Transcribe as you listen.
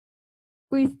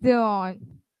We still on.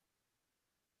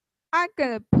 I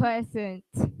got a present.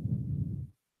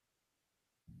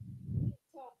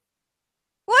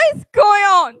 What is going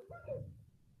on?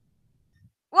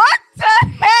 What the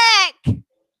heck?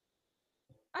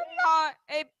 I'm not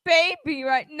a baby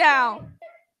right now.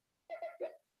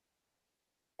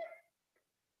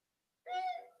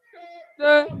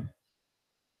 The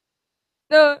the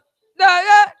the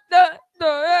the.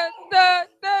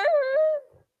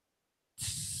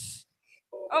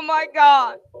 Oh my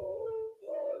god.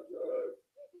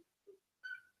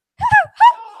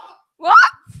 What?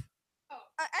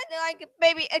 I acting like a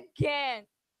baby again.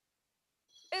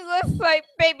 It looks like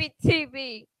baby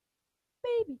TV.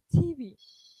 Baby TV.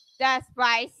 That's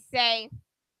why I say.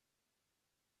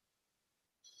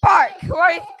 Bark,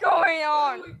 what is going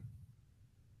on?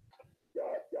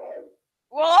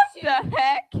 What the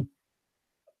heck?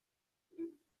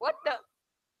 What the?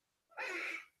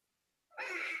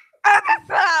 That's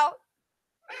loud.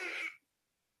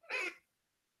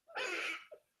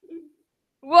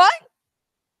 What?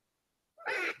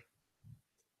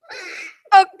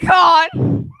 Oh god!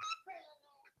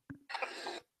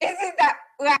 Isn't that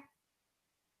loud?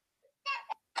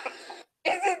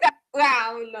 Isn't that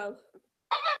loud enough?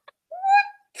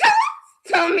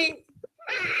 Tell me.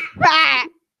 Fat.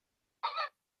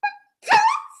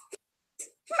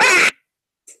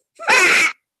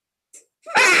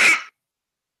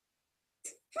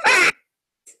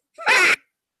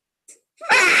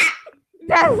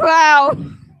 That's loud.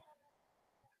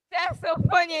 That's so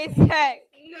funny as heck.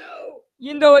 No.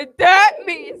 You know what that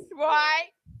means,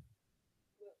 right?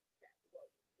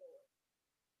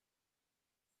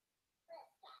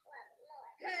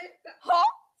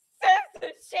 Huh?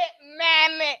 Censorship,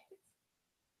 mammoth.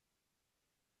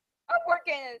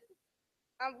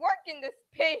 I'm working this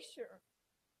picture.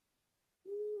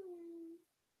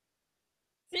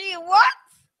 See what?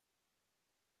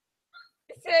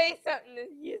 Say something to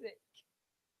music.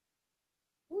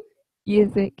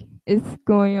 Music is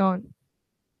going on.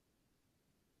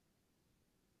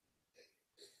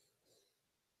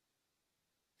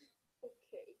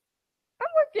 Okay.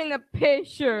 I'm working a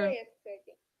picture. Wait a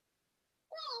second.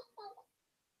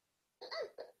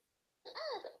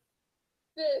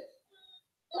 This.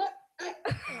 What?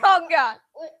 Oh god.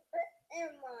 Where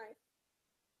am I?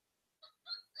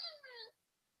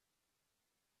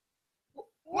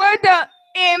 Where the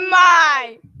am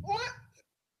I? What?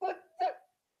 What the?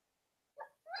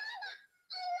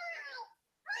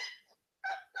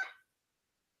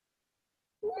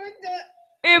 Where the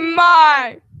am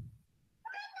I?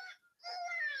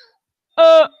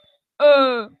 Are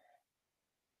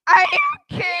you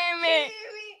kidding me?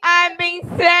 I'm being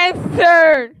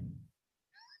censored.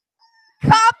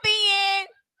 Copying.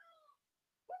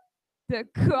 The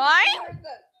crime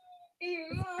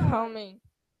is coming.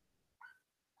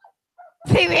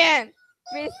 TVN.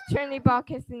 Miss Trinity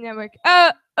Broadcasting Network.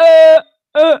 Are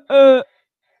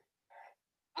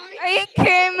you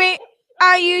kidding me?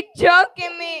 Are you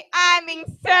joking me? I'm being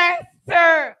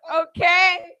censored.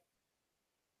 Okay?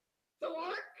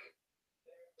 Oh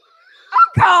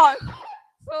God.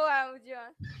 So loud,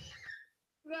 John.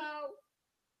 No.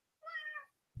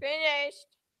 Finished.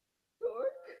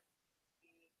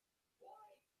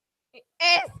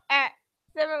 It's at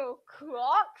 7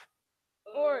 o'clock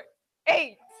or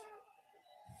 8.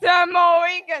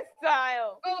 Samoiga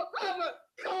style. Oh, I'm a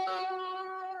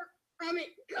car. I mean,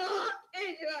 God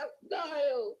is a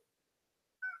style.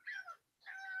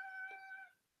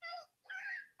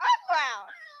 Oh, wow.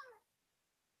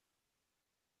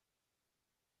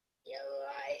 You're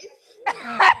right.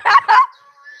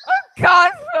 Oh,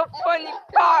 God, the funny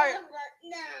part.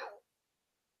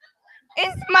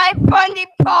 It's my funny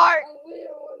part.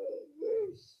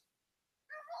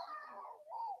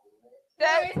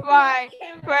 That's why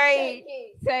Frey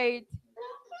said.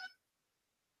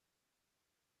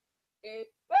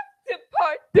 What's the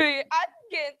part 3? I'm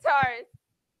getting tired.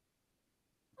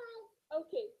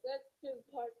 Okay, let's do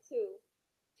part 2.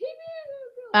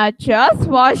 I just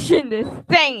watching this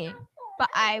thing, but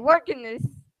I work in this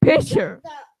picture.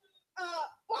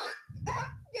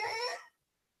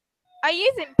 I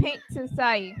using Paint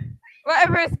Society.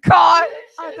 Whatever it's called,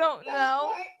 I don't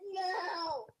know.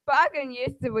 But I can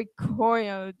use the recording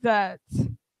of that.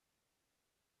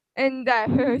 And that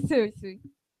hurts seriously.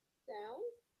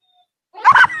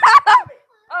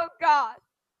 Oh God.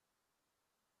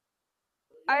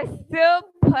 I still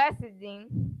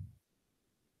pressing.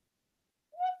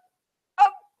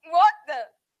 Oh, what the?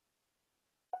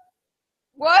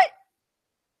 What?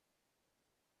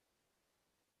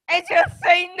 I just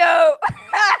say no.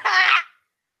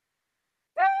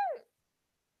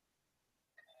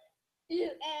 Oh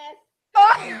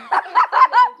my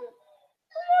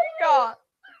god.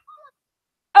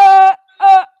 Uh,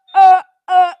 uh, uh,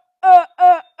 uh,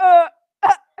 uh, uh,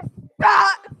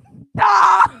 stop,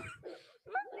 stop. God,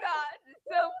 it's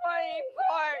so funny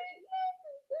part.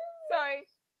 Sorry.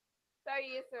 Sorry,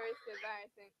 it's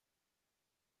embarrassing.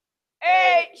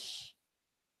 H.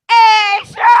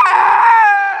 H.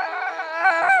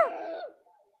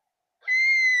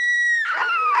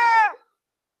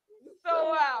 So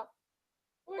loud.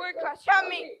 We're crouched. Help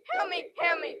me, help me,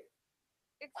 help me.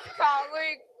 It's called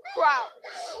we're crouched.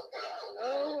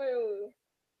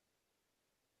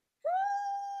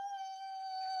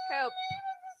 Help.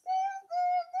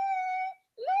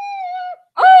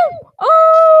 Oh! Oh!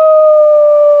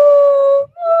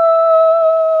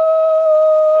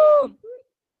 Oh!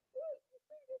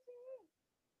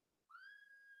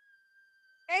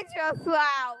 It's just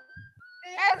loud.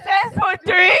 And that's for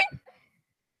three.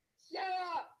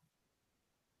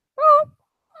 Oh,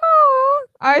 oh.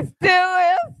 I still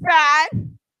is sad.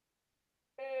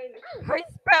 How you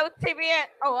spell TBN?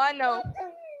 Oh, I know.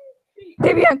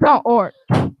 TBN.org.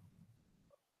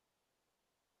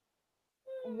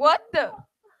 What the?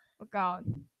 Oh, God.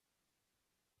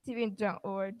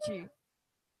 TBN.org.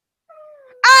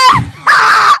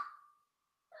 Ah!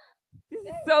 This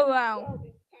is so loud.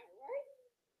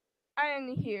 I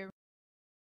didn't hear.